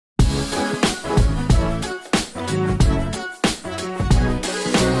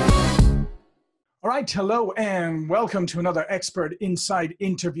right, hello and welcome to another Expert Inside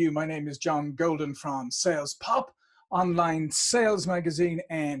interview. My name is John Golden from SalesPOP, online sales magazine,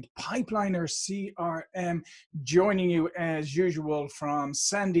 and Pipeliner CRM, joining you as usual from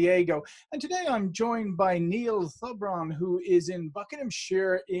San Diego. And today I'm joined by Neil Thubron, who is in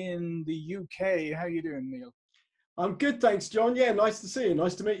Buckinghamshire in the UK. How are you doing, Neil? I'm good, thanks, John. Yeah, nice to see you.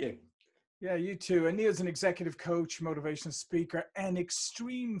 Nice to meet you. Yeah, you too. And Neil's an executive coach, motivational speaker, and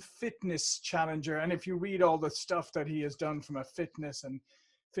extreme fitness challenger. And if you read all the stuff that he has done from a fitness and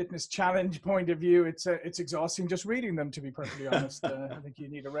fitness challenge point of view, it's exhausting just reading them, to be perfectly honest. I think you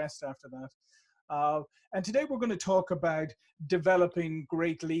need a rest after that. And today we're going to talk about developing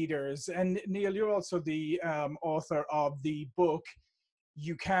great leaders. And Neil, you're also the author of the book,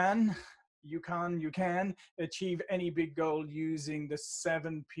 You Can achieve any big goal using the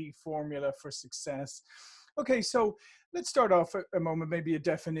 7P formula for success. Okay, so let's start off a moment, maybe a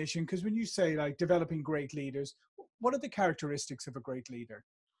definition, because when you say like developing great leaders, what are the characteristics of a great leader?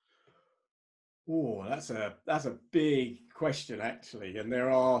 Oh, that's a big question, actually, and there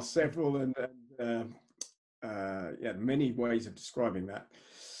are several and many ways of describing that.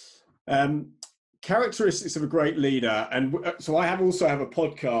 Characteristics of a great leader, and so I also have a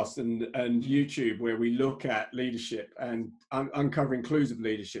podcast and YouTube where we look at leadership and uncovering clues of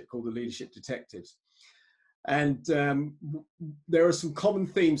leadership called the Leadership Detectives. And there are some common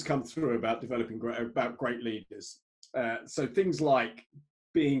themes come through about developing great leaders. So things like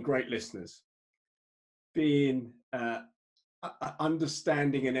being great listeners, being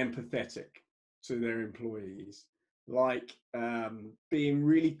understanding and empathetic to their employees, like being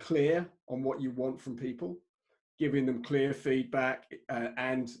really clear on what you want from people, giving them clear feedback,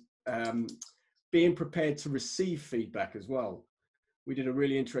 and being prepared to receive feedback as well. We did a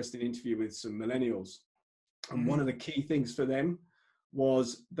really interesting interview with some millennials, and one of the key things for them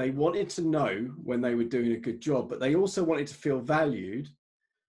was they wanted to know when they were doing a good job, but they also wanted to feel valued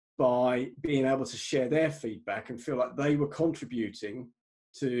by being able to share their feedback and feel like they were contributing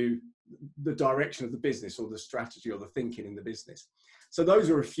to the direction of the business or the strategy or the thinking in the business. So those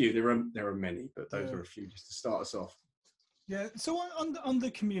are a few. There are many, but those are a few just to start us off. Yeah. So on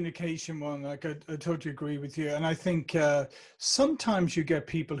the communication one, like I totally agree with you. And I think sometimes you get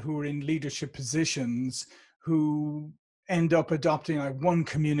people who are in leadership positions who end up adopting like one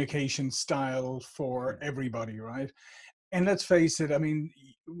communication style for everybody, right? And let's face it, I mean,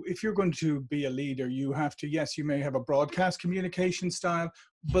 if you're going to be a leader, you have to, yes, you may have a broadcast communication style,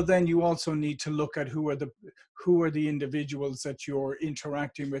 but then you also need to look at who are the individuals that you're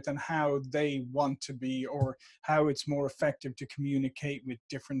interacting with and how they want to be, or how it's more effective to communicate with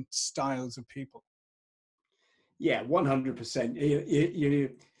different styles of people. Yeah,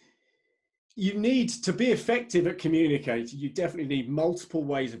 100%. You need to be effective at communicating. You definitely need multiple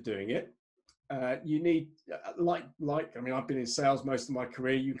ways of doing it. You need, I mean, I've been in sales most of my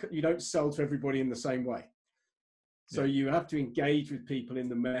career. You don't sell to everybody in the same way. So you have to engage with people in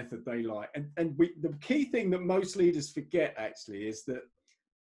the method they like. And the key thing that most leaders forget actually is that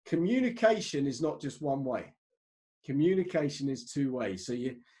communication is not just one way. Communication is two ways. So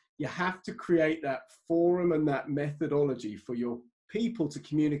you have to create that forum and that methodology for your people to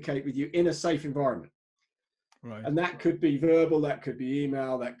communicate with you in a safe environment. Right. And that could be verbal, that could be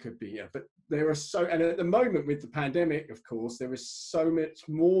email, that could be, but there are and at the moment with the pandemic, of course, there is so much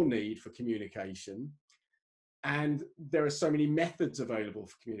more need for communication. And there are so many methods available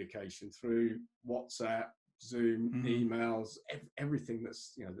for communication through WhatsApp, Zoom, emails, everything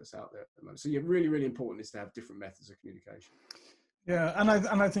that's out there at the moment. So really, really important is to have different methods of communication. Yeah, and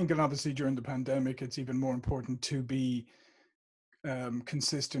I think that obviously during the pandemic, it's even more important to be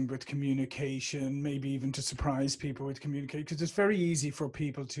consistent with communication, maybe even to surprise people with communication, because it's very easy for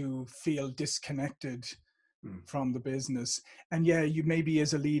people to feel disconnected from the business. And yeah, you maybe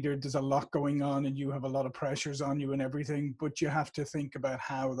as a leader, there's a lot going on and you have a lot of pressures on you and everything, but you have to think about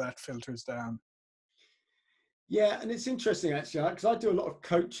how that filters down. Yeah, and it's interesting actually, because I do a lot of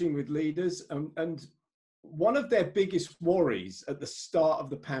coaching with leaders, and one of their biggest worries at the start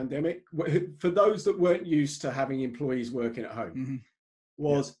of the pandemic, for those that weren't used to having employees working at home,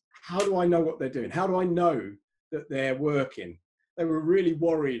 was how do I know what they're doing? How do I know that they're working? They were really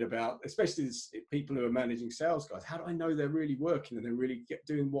worried about, especially people who are managing sales guys, how do I know they're really working and they're really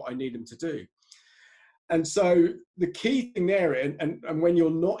doing what I need them to do? And so the key thing there, and when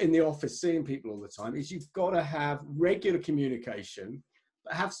you're not in the office seeing people all the time, is you've got to have regular communication,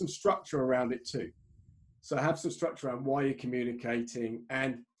 but have some structure around it too. So have some structure around why you're communicating,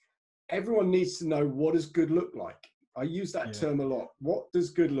 and everyone needs to know, what does good look like? I use that term a lot. What does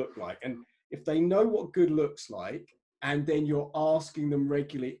good look like? And if they know what good looks like, and then you're asking them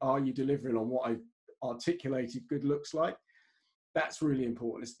regularly, are you delivering on what articulated good looks like. That's really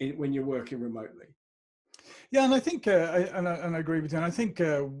important when you're working remotely. Yeah, and I think, and I agree with you. And I think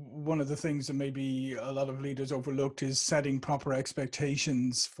one of the things that maybe a lot of leaders overlooked is setting proper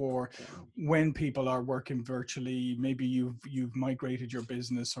expectations for when people are working virtually. Maybe you've migrated your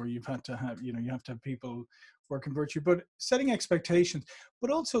business, or you've had to have, you have to have people working virtually, but setting expectations.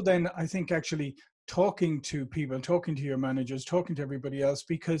 But also then I think actually talking to people, talking to your managers, talking to everybody else,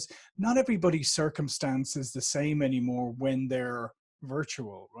 because not everybody's circumstance is the same anymore when they're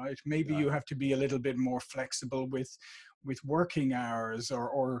virtual, right? Maybe you have to be a little bit more flexible with working hours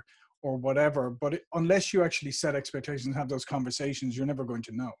or whatever, but unless you actually set expectations and have those conversations, you're never going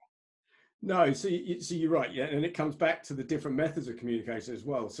to know. No, so you're right, yeah, and it comes back to the different methods of communication as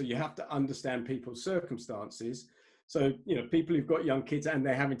well. So you have to understand people's circumstances. So, people who've got young kids and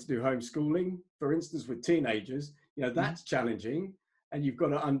they're having to do homeschooling, for instance, with teenagers, that's challenging, and you've got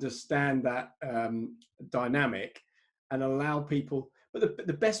to understand that dynamic and allow people. But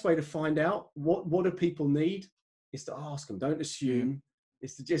the best way to find out what do people need is to ask them. Don't assume.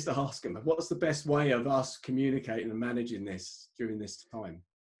 It's to just ask them. What's the best way of us communicating and managing this during this time?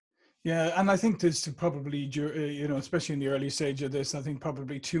 Yeah, and I think there's probably, especially in the early stage of this, I think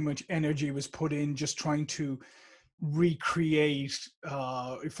probably too much energy was put in just trying to recreate,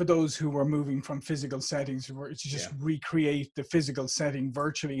 for those who were moving from physical settings, to just recreate the physical setting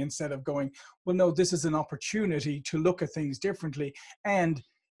virtually, instead of going, well, no, this is an opportunity to look at things differently. And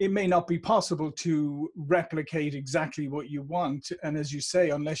it may not be possible to replicate exactly what you want. And as you say,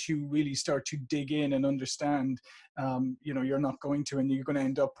 unless you really start to dig in and understand, you're not going to, and you're going to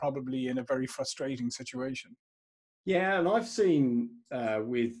end up probably in a very frustrating situation. Yeah, and I've seen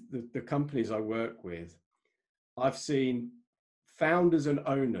with the companies I work with, I've seen founders and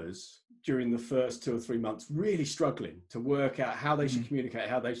owners during the first 2 or 3 months really struggling to work out how they should communicate,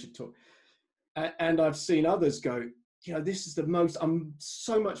 how they should talk. And I've seen others go, this is I'm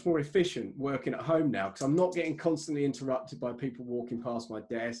so much more efficient working at home now because I'm not getting constantly interrupted by people walking past my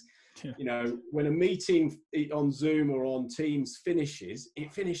desk. Yeah. When a meeting on Zoom or on Teams finishes,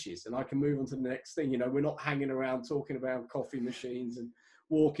 it finishes and I can move on to the next thing. We're not hanging around talking about coffee machines and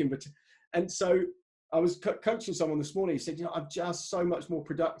walking. And so I was coaching someone this morning. He said, I'm just so much more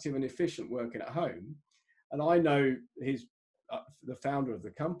productive and efficient working at home. And I know he's the founder of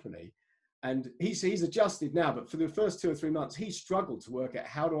the company. And he's adjusted now, but for the first 2 or 3 months, he struggled to work out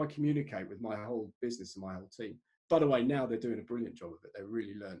how do I communicate with my whole business and my whole team. By the way, now they're doing a brilliant job of it. They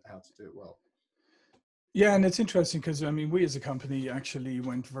really learned how to do it well. Yeah, and it's interesting because, we as a company actually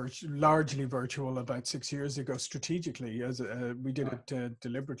went largely virtual about 6 years ago strategically, as we did it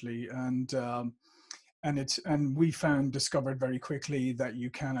deliberately. And we discovered very quickly that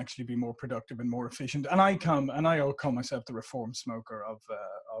you can actually be more productive and more efficient. And I call myself the reform smoker of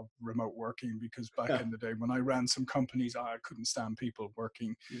remote working, because back in the day when I ran some companies, I couldn't stand people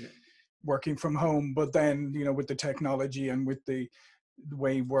working from home. But then, with the technology and with the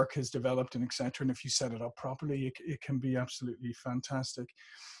way work has developed and etc., and if you set it up properly, it can be absolutely fantastic.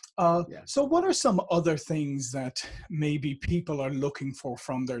 So what are some other things that maybe people are looking for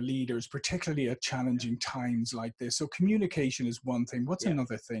from their leaders, particularly at challenging times like this? So communication is one thing. What's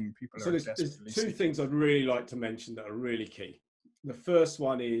another thing people are desperately seeking? There's two things I'd really like to mention that are really key. The first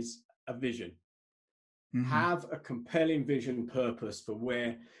one is a vision. Have a compelling vision, purpose for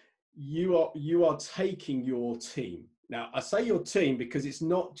where you are taking your team. Now, I say your team because it's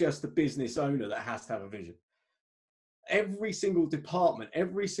not just the business owner that has to have a vision. Every single department,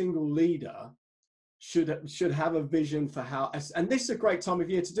 every single leader should have a vision for how, and this is a great time of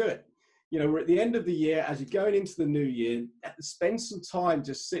year to do it. We're at the end of the year, as you're going into the new year, spend some time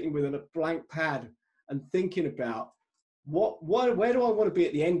just sitting with a blank pad and thinking about where do I want to be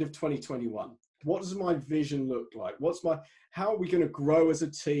at the end of 2021? What does my vision look like? How are we going to grow as a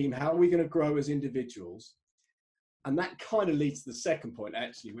team? How are we going to grow as individuals? And that kind of leads to the second point,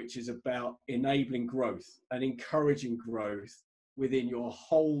 actually, which is about enabling growth and encouraging growth within your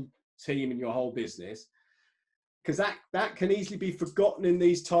whole team and your whole business. Because that can easily be forgotten in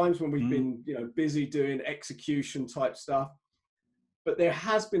these times when we've been busy doing execution type stuff. But there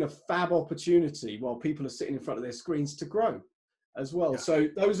has been a fab opportunity while people are sitting in front of their screens to grow as well. Yeah. So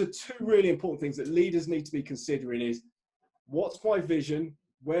those are two really important things that leaders need to be considering is, what's my vision?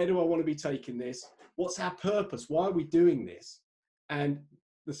 Where do I want to be taking this? What's our purpose? Why are we doing this? And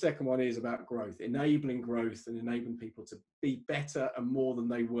the second one is about growth, enabling growth and enabling people to be better and more than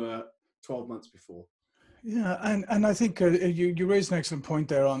they were 12 months before. Yeah, and I think you raised an excellent point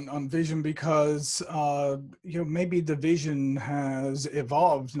there on vision, because maybe the vision has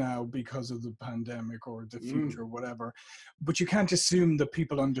evolved now because of the pandemic or the future, whatever. But you can't assume that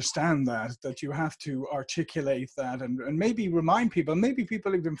people understand that you have to articulate that and maybe remind people. Maybe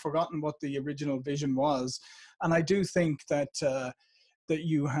people have even forgotten what the original vision was. And I do think that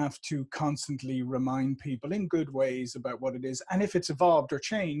you have to constantly remind people in good ways about what it is. And if it's evolved or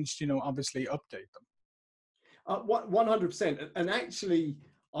changed, obviously update them. 100%. And actually,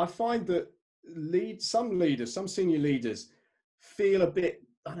 I find that some senior leaders feel a bit,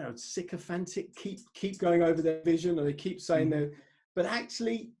 I don't know, sycophantic, keep going over their vision, and they keep saying that, but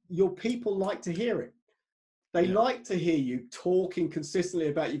actually your people like to hear it. They like to hear you talking consistently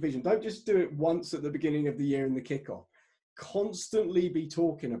about your vision. Don't just do it once at the beginning of the year in the kickoff. Constantly be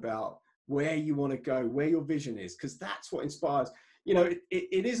talking about where you want to go, where your vision is, because that's what inspires.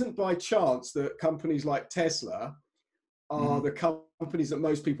 It isn't by chance that companies like Tesla are the companies that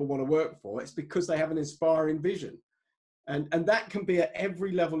most people want to work for. It's because they have an inspiring vision. And that can be at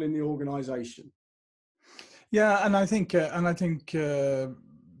every level in the organization. Yeah, and I think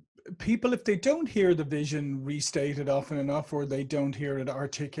people, if they don't hear the vision restated often enough, or they don't hear it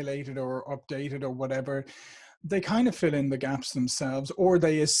articulated or updated or whatever, they kind of fill in the gaps themselves, or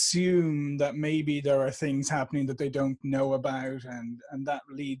they assume that maybe there are things happening that they don't know about, and that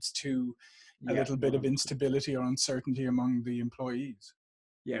leads to a little bit of instability or uncertainty among the employees.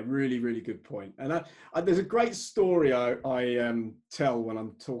 Yeah, really, really good point. And there's a great story I tell when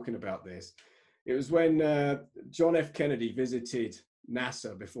I'm talking about this. It was when John F. Kennedy visited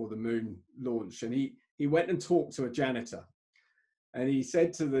NASA before the moon launch, and he went and talked to a janitor, and he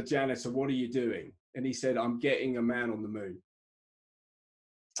said to the janitor, "What are you doing?" And he said, "I'm getting a man on the moon."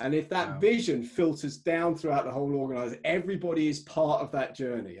 And if that vision filters down throughout the whole organization, everybody is part of that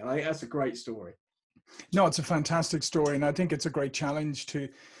journey. And I think that's a great story. No, it's a fantastic story. And I think it's a great challenge to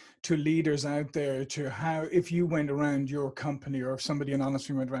leaders out there, to how, if you went around your company, or if somebody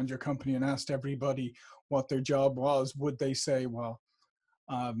anonymously went around your company and asked everybody what their job was, would they say, well,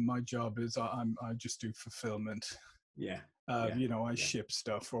 my job is I just do fulfillment. I ship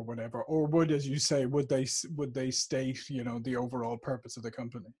stuff or whatever. Or would, as you say, would they state, the overall purpose of the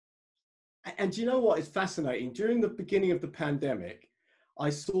company? And you know what is fascinating? During the beginning of the pandemic, I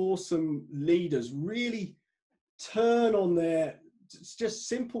saw some leaders really turn on their just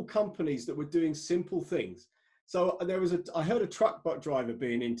simple companies that were doing simple things. So I heard a truck driver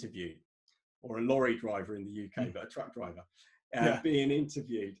being interviewed, or a lorry driver in the UK, but a truck driver being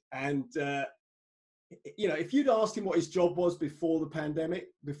interviewed. And, if you'd asked him what his job was before the pandemic,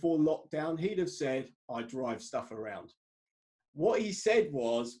 before lockdown, he'd have said, "I drive stuff around." What he said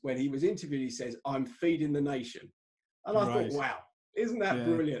was, when he was interviewed, he says, "I'm feeding the nation." And I thought, wow, isn't that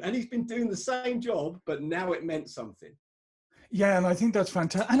brilliant? And he's been doing the same job, but now it meant something. Yeah, and I think that's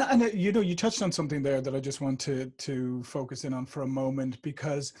fantastic. And you touched on something there that I just want to focus in on for a moment,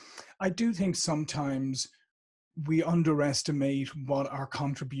 because I do think sometimes we underestimate what our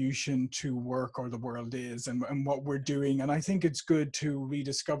contribution to work or the world is, and what we're doing. And I think it's good to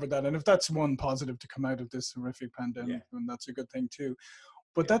rediscover that. And if that's one positive to come out of this horrific pandemic, then that's a good thing too.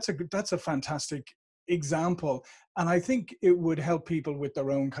 But that's a fantastic example. And I think it would help people with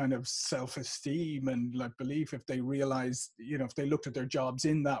their own kind of self-esteem and like belief, if they realize, if they looked at their jobs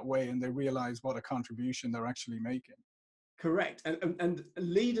in that way and they realize what a contribution they're actually making. Correct. And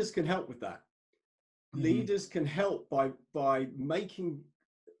leaders can help with that. Leaders can help by making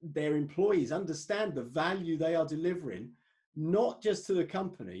their employees understand the value they are delivering, not just to the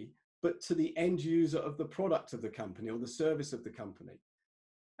company, but to the end user of the product of the company or the service of the company.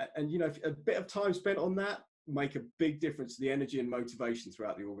 And a bit of time spent on that make a big difference to the energy and motivation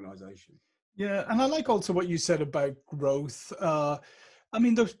throughout the organization. Yeah, and I like also what you said about growth. I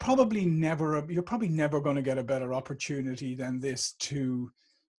mean, you're probably never going to get a better opportunity than this to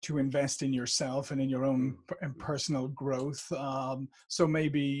invest in yourself and in your own personal growth. So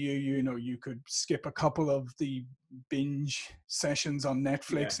maybe you could skip a couple of the binge sessions on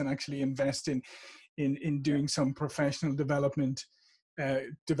Netflix and actually invest in doing some professional development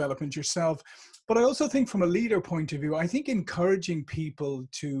yourself. But I also think, from a leader point of view, I think encouraging people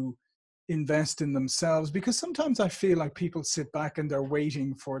to invest in themselves, because sometimes I feel like people sit back and they're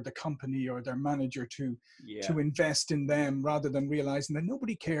waiting for the company or their manager to invest in them, rather than realizing that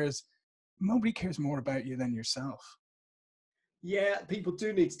nobody cares more about you than yourself. Yeah, people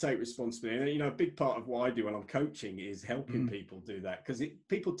do need to take responsibility. And, a big part of what I do when I'm coaching is helping people do that, because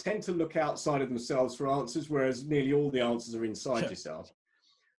people tend to look outside of themselves for answers, whereas nearly all the answers are inside yourself.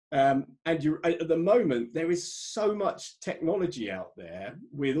 And you're, at the moment, there is so much technology out there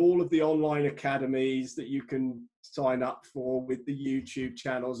with all of the online academies that you can sign up for, with the YouTube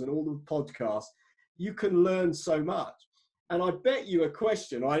channels and all the podcasts. You can learn so much. And I bet you a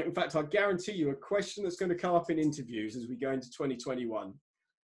question, in fact, I guarantee you a question that's going to come up in interviews as we go into 2021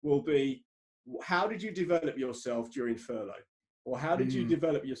 will be, how did you develop yourself during furlough? Or how did you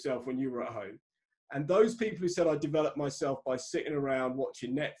develop yourself when you were at home? And those people who said I developed myself by sitting around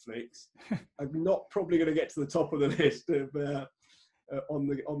watching Netflix are not probably going to get to the top of the list of, on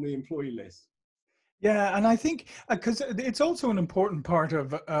the employee list. Yeah, and I think because it's also an important part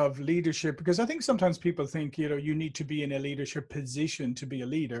of leadership, because I think sometimes people think, you need to be in a leadership position to be a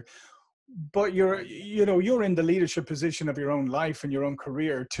leader. But you're in the leadership position of your own life and your own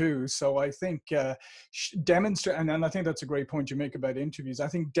career too. So I think demonstrate, and I think that's a great point you make about interviews. I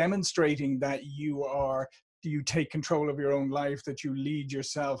think demonstrating that you take control of your own life, that you lead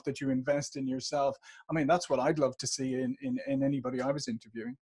yourself, that you invest in yourself. I mean, that's what I'd love to see in anybody I was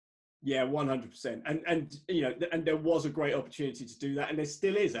interviewing. Yeah, 100%. And there was a great opportunity to do that, and there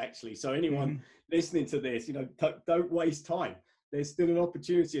still is, actually. So anyone listening to this, don't waste time. There's still an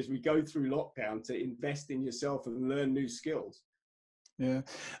opportunity as we go through lockdown to invest in yourself and learn new skills. Yeah.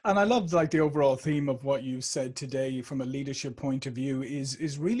 And I love the overall theme of what you said today from a leadership point of view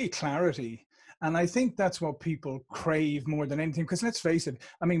is really clarity. And I think that's what people crave more than anything, because let's face it,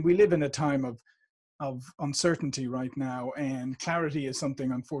 I mean, we live in a time of uncertainty right now, and clarity is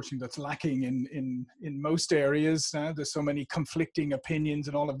something, unfortunately, that's lacking in most areas. There's so many conflicting opinions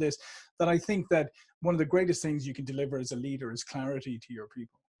and all of this, that I think that one of the greatest things you can deliver as a leader is clarity to your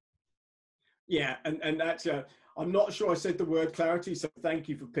people. Yeah, and that's I'm not sure I said the word clarity, so thank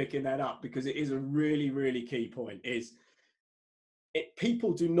you for picking that up, because it is a really, really key point.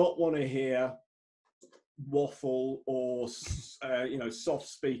 People do not want to hear waffle or soft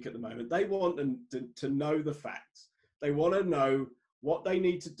speak at the moment. They want them to know the facts. They want to know what they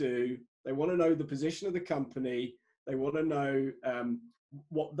need to do. They want to know the position of the company. They want to know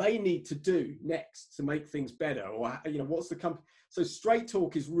what they need to do next to make things better, or what's the company. So straight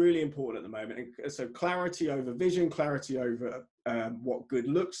talk is really important at the moment. And so clarity over vision, clarity over what good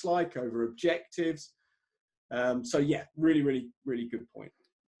looks like, over objectives. So yeah, really, really, really good point.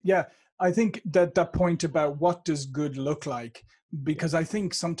 Yeah, I think that point about what does good look like, because I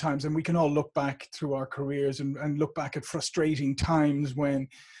think sometimes, and we can all look back through our careers and look back at frustrating times when,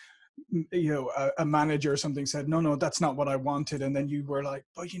 a manager or something said, no, that's not what I wanted. And then you were like,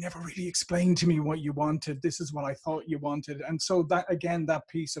 but you never really explained to me what you wanted. This is what I thought you wanted. And so that, again, that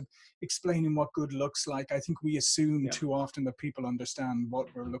piece of explaining what good looks like, I think we assume too often that people understand what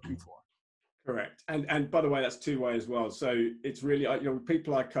we're looking for. Correct. And by the way, that's two-way as well. So it's really,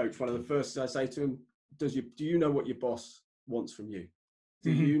 people I coach, one of the first I say to them, do you know what your boss wants from you?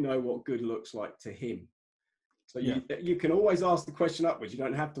 Do you know what good looks like to him? So you can always ask the question upwards. You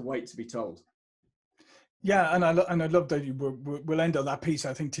don't have to wait to be told. Yeah, and I love that we'll end on that piece,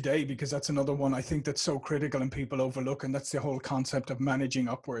 I think, today, because that's another one I think that's so critical and people overlook, and that's the whole concept of managing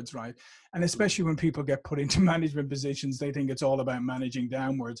upwards, right? And especially when people get put into management positions, they think it's all about managing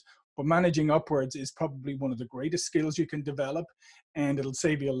downwards. But managing upwards is probably one of the greatest skills you can develop, and it'll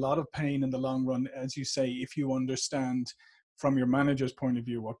save you a lot of pain in the long run, as you say, if you understand from your manager's point of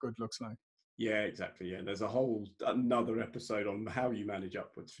view what good looks like. Yeah, exactly. Yeah, there's another episode on how you manage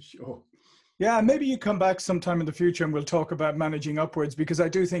upwards for sure. Yeah, maybe you come back sometime in the future and we'll talk about managing upwards, because I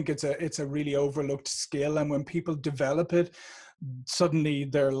do think it's a really overlooked skill, and when people develop it, suddenly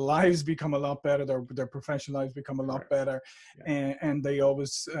their lives become a lot better, their professional lives become a lot better, and they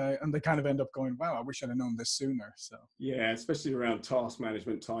always and they kind of end up going, wow, I wish I'd have known this sooner. So yeah, especially around task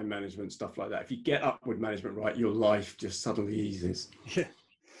management, time management, stuff like that. If you get upward management right, your life just suddenly eases. Yeah.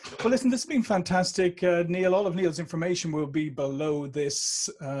 Well, listen, this has been fantastic, Neil. All of Neil's information will be below this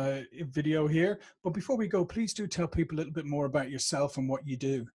video here. But before we go, please do tell people a little bit more about yourself and what you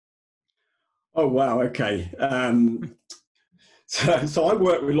do. Oh, wow. Okay. So I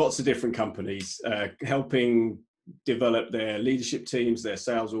work with lots of different companies, helping develop their leadership teams, their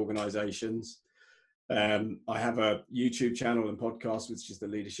sales organizations. I have a YouTube channel and podcast, which is the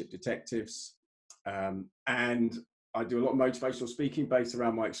Leadership Detectives. And I do a lot of motivational speaking based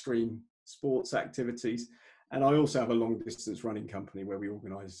around my extreme sports activities. And I also have a long distance running company where we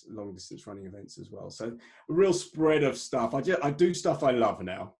organize long distance running events as well. So a real spread of stuff. I do stuff I love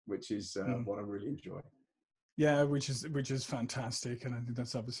now, which is what I really enjoy. Yeah, which is fantastic. And I think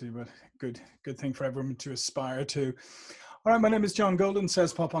that's obviously a good thing for everyone to aspire to. All right, my name is John Golden,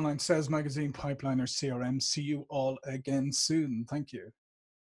 SalesPOP Online Sales Magazine, Pipeliner CRM. See you all again soon. Thank you.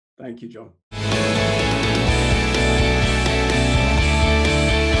 Thank you, John.